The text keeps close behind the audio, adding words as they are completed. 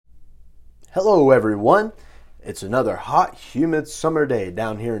Hello everyone, it's another hot, humid summer day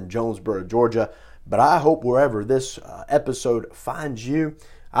down here in Jonesboro, Georgia, but I hope wherever this episode finds you,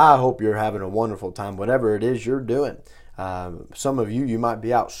 I hope you're having a wonderful time, whatever it is you're doing. Some of you might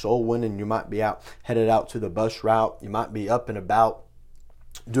be out soul winning, you might be out headed out to the bus route, you might be up and about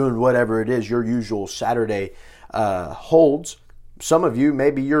doing whatever it is your usual Saturday holds. Some of you,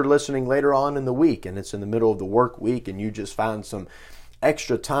 maybe you're listening later on in the week and it's in the middle of the work week and you just found some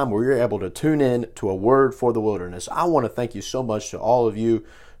extra time where you're able to tune in to a word for the wilderness. I want to thank you so much to all of you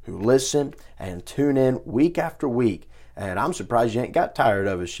who listen and tune in week after week. And I'm surprised you ain't got tired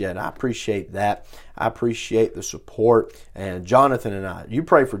of us yet. I appreciate that. I appreciate the support. And Jonathan and I, you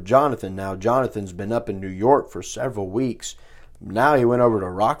pray for Jonathan now. Jonathan's been up in New York for several weeks. Now he went over to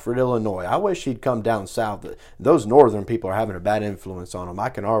Rockford, Illinois. I wish he'd come down south. Those northern people are having a bad influence on him. I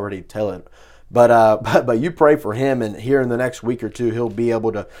can already tell it. But you pray for him, and here in the next week or two, he'll be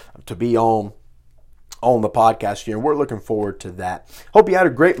able to be on the podcast here, and we're looking forward to that. Hope you had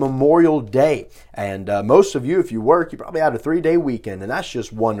a great Memorial Day, and most of you, if you work, you probably had a 3-day weekend, and that's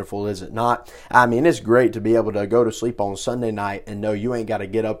just wonderful, is it not? I mean, it's great to be able to go to sleep on Sunday night and know you ain't got to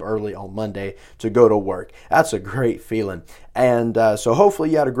get up early on Monday to go to work. That's a great feeling, and so hopefully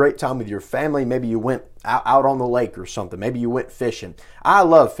you had a great time with your family. Maybe you went out on the lake or something. Maybe you went fishing. I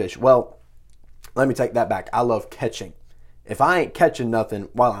love fish. Well, let me take that back. I love catching. If I ain't catching nothing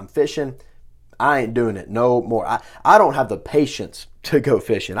while I'm fishing, I ain't doing it no more. I don't have the patience to go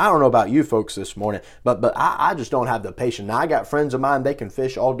fishing. I don't know about you folks this morning, but I just don't have the patience. Now, I got friends of mine, they can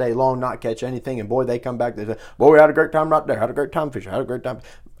fish all day long, not catch anything, and boy, they come back, they say, boy, we had a great time right there, had a great time fishing, had a great time.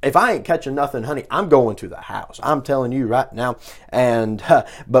 If I ain't catching nothing, honey, I'm going to the house. I'm telling you right now. And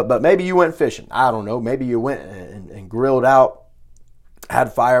but maybe you went fishing. I don't know. Maybe you went and grilled out,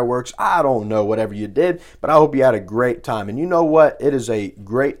 had fireworks. I don't know, whatever you did, but I hope you had a great time. And you know what? It is a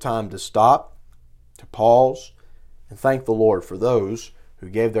great time to stop, to pause, and thank the Lord for those who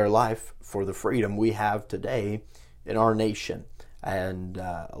gave their life for the freedom we have today in our nation. And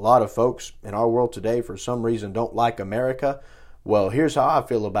a lot of folks in our world today, for some reason, don't like America. Well, here's how I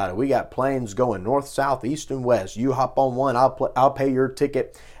feel about it. We got planes going north, south, east, and west. You hop on one, I'll pay your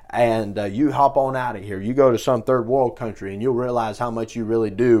ticket, and you hop on out of here. You go to some third world country and you'll realize how much you really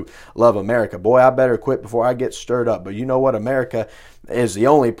do love America. Boy, I better quit before I get stirred up. But you know what? America is the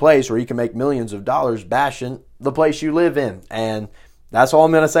only place where you can make millions of dollars bashing the place you live in. And that's all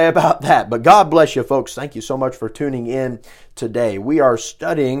I'm going to say about that. But God bless you, folks. Thank you so much for tuning in today. We are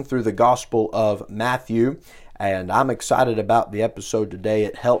studying through the Gospel of Matthew, and I'm excited about the episode today.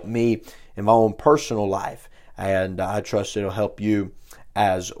 It helped me in my own personal life, and I trust it'll help you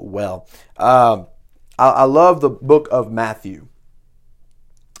as well. I love the book of Matthew.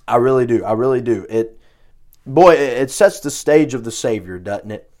 I really do. I really do. It sets the stage of the Savior,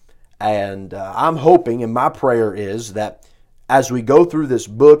 doesn't it? And I'm hoping, and my prayer is that as we go through this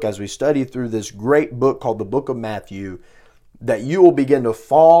book, as we study through this great book called the Book of Matthew, that you will begin to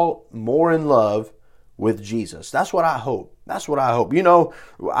fall more in love with Jesus. That's what I hope. That's what I hope. You know,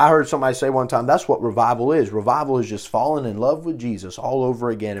 I heard somebody say one time, that's what revival is. Revival is just falling in love with Jesus all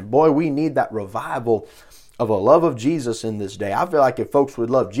over again. And boy, we need that revival of a love of Jesus in this day. I feel like if folks would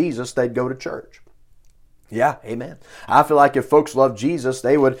love Jesus, they'd go to church. Yeah, amen. I feel like if folks love Jesus,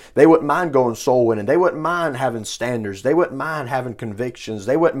 they wouldn't mind going soul winning. They wouldn't mind having standards. They wouldn't mind having convictions.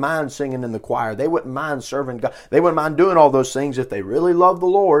 They wouldn't mind singing in the choir. They wouldn't mind serving God. They wouldn't mind doing all those things if they really love the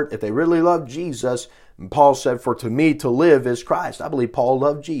Lord, if they really love Jesus. And Paul said, for to me to live is Christ. I believe Paul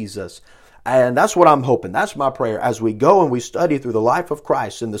loved Jesus. And that's what I'm hoping. That's my prayer. As we go and we study through the life of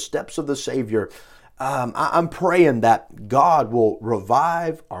Christ and the steps of the Savior, I'm praying that God will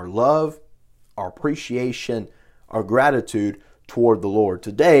revive our love, our appreciation, our gratitude toward the Lord.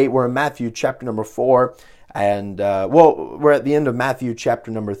 Today, we're in Matthew chapter number 4, and we're at the end of Matthew chapter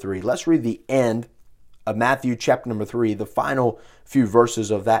number 3. Let's read the end of Matthew chapter number 3, the final few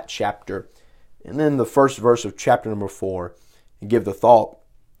verses of that chapter, and then the first verse of chapter number 4, and give the thought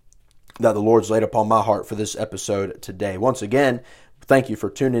that the Lord's laid upon my heart for this episode today. Once again, thank you for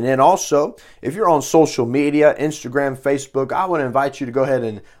tuning in. Also, if you're on social media, Instagram, Facebook, I want to invite you to go ahead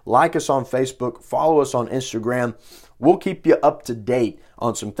and like us on Facebook, follow us on Instagram. We'll keep you up to date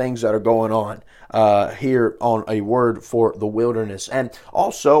on some things that are going on here on A Word for the Wilderness. And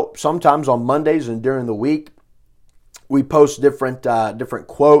also, sometimes on Mondays and during the week, we post different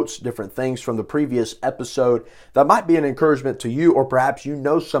quotes, different things from the previous episode that might be an encouragement to you, or perhaps you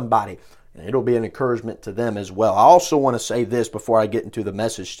know somebody, and it'll be an encouragement to them as well. I also want to say this before I get into the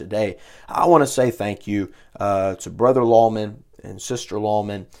message today. I want to say thank you to Brother Lawman and Sister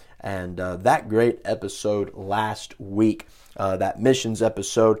Lawman and that great episode last week, that missions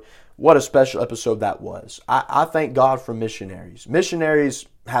episode. what a special episode that was. I thank God for missionaries. Missionaries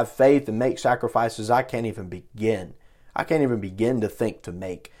have faith and make sacrifices I can't even begin. I can't even begin to think to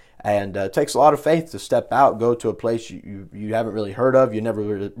make. And it takes a lot of faith to step out, go to a place you haven't really heard of, you've never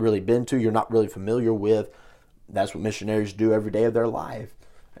really been to, you're not really familiar with. That's what missionaries do every day of their life.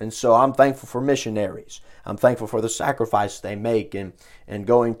 And so I'm thankful for missionaries. I'm thankful for the sacrifice they make and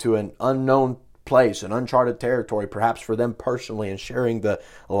going to an unknown place, an uncharted territory, perhaps for them personally, and sharing the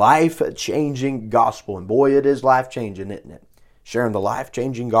life-changing gospel. And boy, it is life-changing, isn't it? Sharing the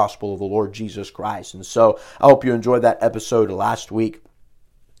life-changing gospel of the Lord Jesus Christ. And so I hope you enjoyed that episode last week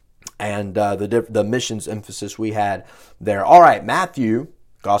and the missions emphasis we had there. All right, Matthew,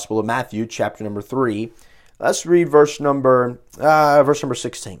 Gospel of Matthew, chapter number 3. Let's read verse number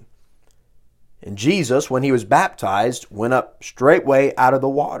 16. And Jesus, when he was baptized, went up straightway out of the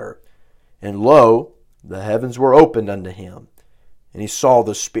water. And lo, the heavens were opened unto him. And he saw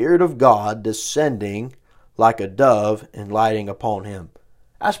the Spirit of God descending like a dove and lighting upon him.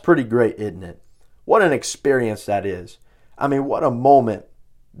 That's pretty great, isn't it? What an experience that is. I mean, what a moment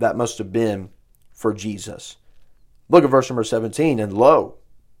that must have been for Jesus. Look at verse number 17. And lo,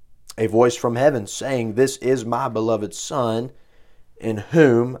 a voice from heaven saying, This is my beloved Son, in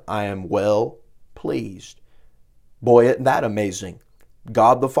whom I am well pleased. Boy, isn't that amazing?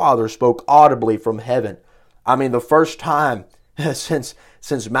 God the Father spoke audibly from heaven. I mean, the first time since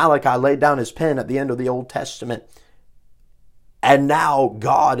Malachi laid down his pen at the end of the Old Testament. And now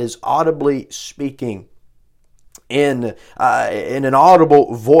God is audibly speaking in an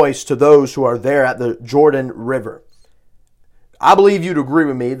audible voice to those who are there at the Jordan River. I believe you'd agree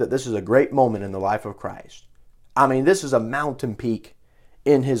with me that this is a great moment in the life of Christ. I mean, this is a mountain peak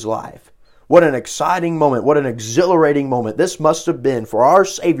in his life. What an exciting moment. What an exhilarating moment this must have been for our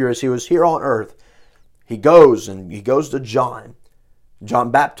Savior as he was here on earth. He goes to John.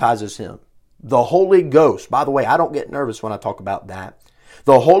 John baptizes him. The Holy Ghost, by the way, I don't get nervous when I talk about that.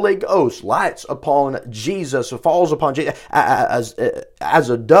 The Holy Ghost lights upon Jesus, falls upon Jesus as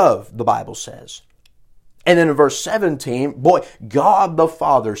a dove, the Bible says. And then in verse 17, boy, God the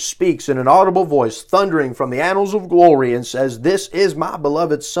Father speaks in an audible voice, thundering from the annals of glory, and says, This is my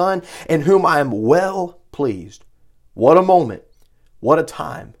beloved Son, in whom I am well pleased. What a moment. What a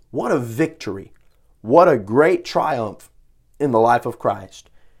time. What a victory. What a great triumph in the life of Christ.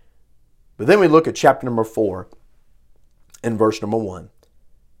 But then we look at chapter number 4 and verse number 1.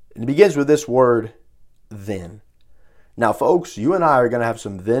 It begins with this word, then. Now, folks, you and I are going to have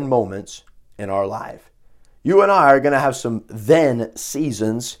some then moments in our life. You and I are going to have some then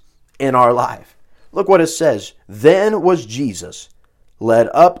seasons in our life. Look what it says. Then was Jesus led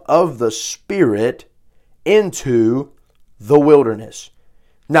up of the Spirit into the wilderness.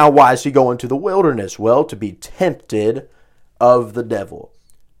 Now, why is he going to the wilderness? Well, to be tempted of the devil.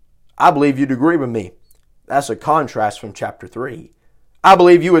 I believe you'd agree with me. That's a contrast from chapter 3. I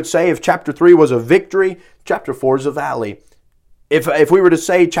believe you would say if chapter 3 was a victory, chapter 4 is a valley. If we were to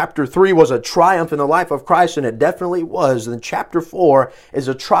say chapter 3 was a triumph in the life of Christ, and it definitely was, then chapter 4 is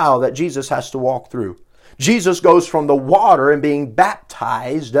a trial that Jesus has to walk through. Jesus goes from the water and being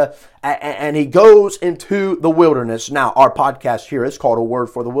baptized, and he goes into the wilderness. Now, our podcast here is called A Word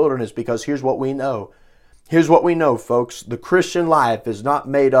for the Wilderness because here's what we know. Here's what we know, folks. The Christian life is not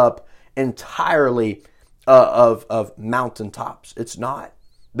made up entirely of mountaintops. It's not.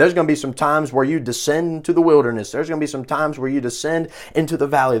 There's going to be some times where you descend into the wilderness. There's going to be some times where you descend into the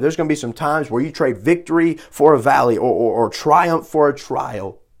valley. There's going to be some times where you trade victory for a valley or triumph for a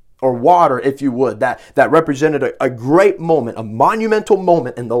trial or water, if you would. That represented a great moment, a monumental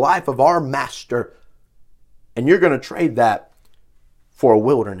moment in the life of our Master. And you're going to trade that for a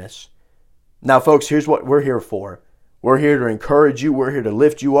wilderness. Now, folks, here's what we're here for. We're here to encourage you. We're here to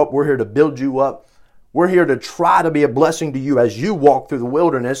lift you up. We're here to build you up. We're here to try to be a blessing to you as you walk through the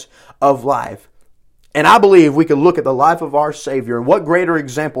wilderness of life. And I believe we can look at the life of our Savior, and what greater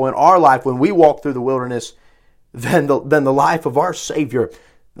example in our life when we walk through the wilderness than the life of our Savior,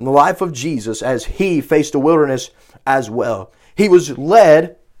 and the life of Jesus as he faced the wilderness as well. He was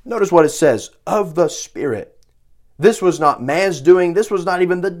led, notice what it says, of the Spirit. This was not man's doing. This was not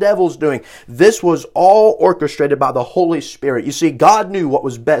even the devil's doing. This was all orchestrated by the Holy Spirit. You see, God knew what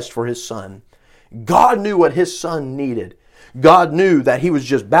was best for his Son. God knew what his Son needed. God knew that he was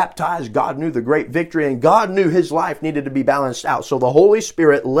just baptized. God knew the great victory, and God knew his life needed to be balanced out. So the Holy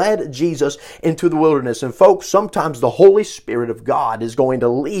Spirit led Jesus into the wilderness. And folks, sometimes the Holy Spirit of God is going to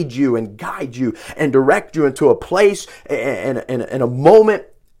lead you and guide you and direct you into a place and a moment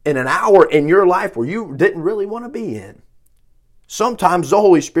in an hour in your life where you didn't really want to be in. Sometimes the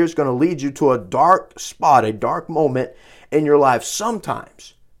Holy Spirit is going to lead you to a dark spot, a dark moment in your life.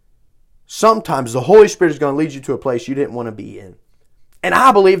 Sometimes Sometimes the Holy Spirit is going to lead you to a place you didn't want to be in. And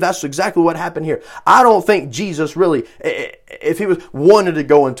I believe that's exactly what happened here. I don't think Jesus really, if he wanted to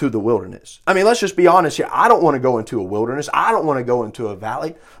go into the wilderness. I mean, let's just be honest here. I don't want to go into a wilderness. I don't want to go into a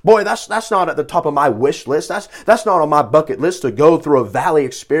valley. Boy, that's not at the top of my wish list. That's not on my bucket list to go through a valley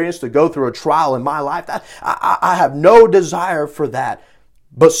experience, to go through a trial in my life. I have no desire for that.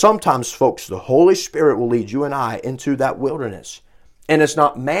 But sometimes, folks, the Holy Spirit will lead you and I into that wilderness. And it's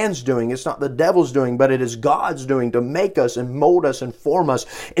not man's doing, it's not the devil's doing, but it is God's doing to make us and mold us and form us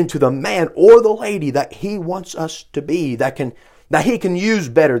into the man or the lady that he wants us to be, that he can use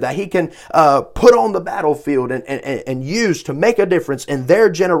better, that he can put on the battlefield and use to make a difference in their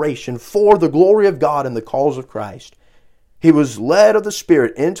generation for the glory of God and the cause of Christ. He was led of the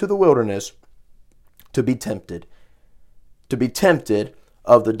Spirit into the wilderness to be tempted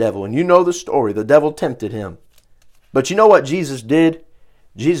of the devil. And you know the story. The devil tempted him. But you know what Jesus did?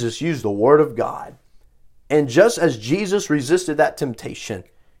 Jesus used the Word of God. And just as Jesus resisted that temptation,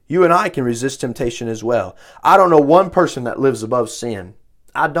 you and I can resist temptation as well. I don't know one person that lives above sin.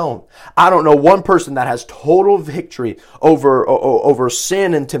 I don't know one person that has total victory over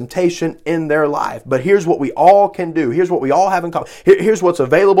sin and temptation in their life. But here's what we all can do. Here's what we all have in common. Here's what's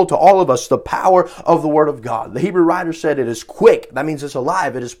available to all of us, the power of the Word of God. The Hebrew writer said it is quick. That means it's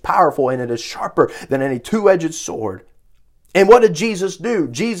alive. It is powerful, and it is sharper than any two-edged sword. And what did Jesus do?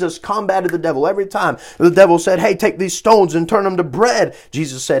 Jesus combated the devil every time. The devil said, hey, take these stones and turn them to bread.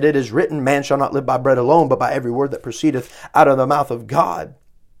 Jesus said, it is written, man shall not live by bread alone, but by every word that proceedeth out of the mouth of God.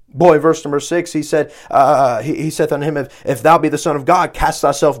 Boy, verse number 6, he said, he saith unto him, if thou be the Son of God, cast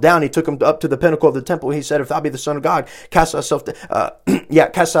thyself down. He took him up to the pinnacle of the temple. He said, if thou be the Son of God, cast thyself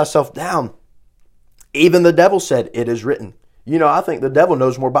down. Even the devil said, it is written. You know, I think the devil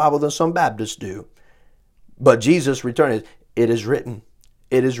knows more Bible than some Baptists do. But Jesus returned, it is written.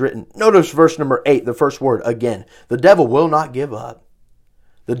 It is written. Notice verse number 8, the first word again. The devil will not give up.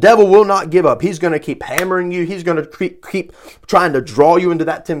 The devil will not give up. He's going to keep hammering you. He's going to keep trying to draw you into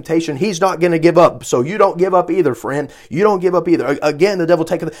that temptation. He's not going to give up. So you don't give up either, friend. You don't give up either. Again, the devil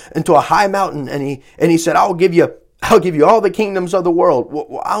took him into a high mountain and he said, I'll give you all the kingdoms of the world.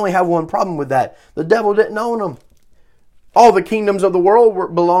 Well, I only have one problem with that. The devil didn't own them. All the kingdoms of the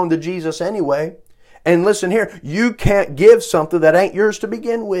world belong to Jesus anyway. And listen here, you can't give something that ain't yours to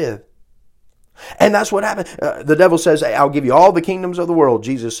begin with. And that's what happened. The devil says, hey, I'll give you all the kingdoms of the world.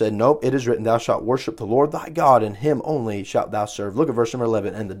 Jesus said, nope, it is written, thou shalt worship the Lord thy God, and him only shalt thou serve. Look at verse number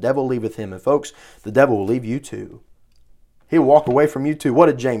 11. And the devil leaveth him. And folks, the devil will leave you too. He'll walk away from you too. What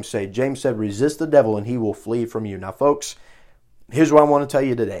did James say? James said, resist the devil and he will flee from you. Now, folks, here's what I want to tell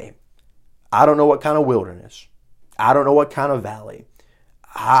you today. I don't know what kind of wilderness. I don't know what kind of valley.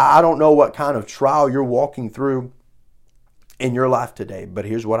 I don't know what kind of trial you're walking through in your life today, but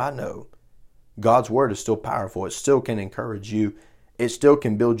here's what I know. God's Word is still powerful. It still can encourage you. It still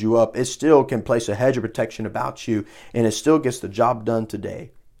can build you up. It still can place a hedge of protection about you, and it still gets the job done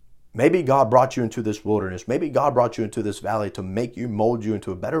today. Maybe God brought you into this wilderness. Maybe God brought you into this valley to make you, mold you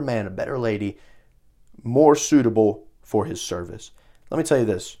into a better man, a better lady, more suitable for His service. Let me tell you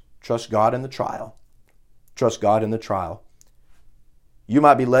this. Trust God in the trial. Trust God in the trial. You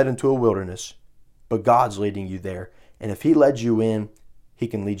might be led into a wilderness, but God's leading you there. And if He led you in, He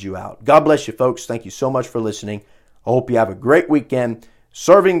can lead you out. God bless you, folks. Thank you so much for listening. I hope you have a great weekend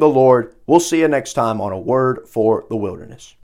serving the Lord. We'll see you next time on A Word for the Wilderness.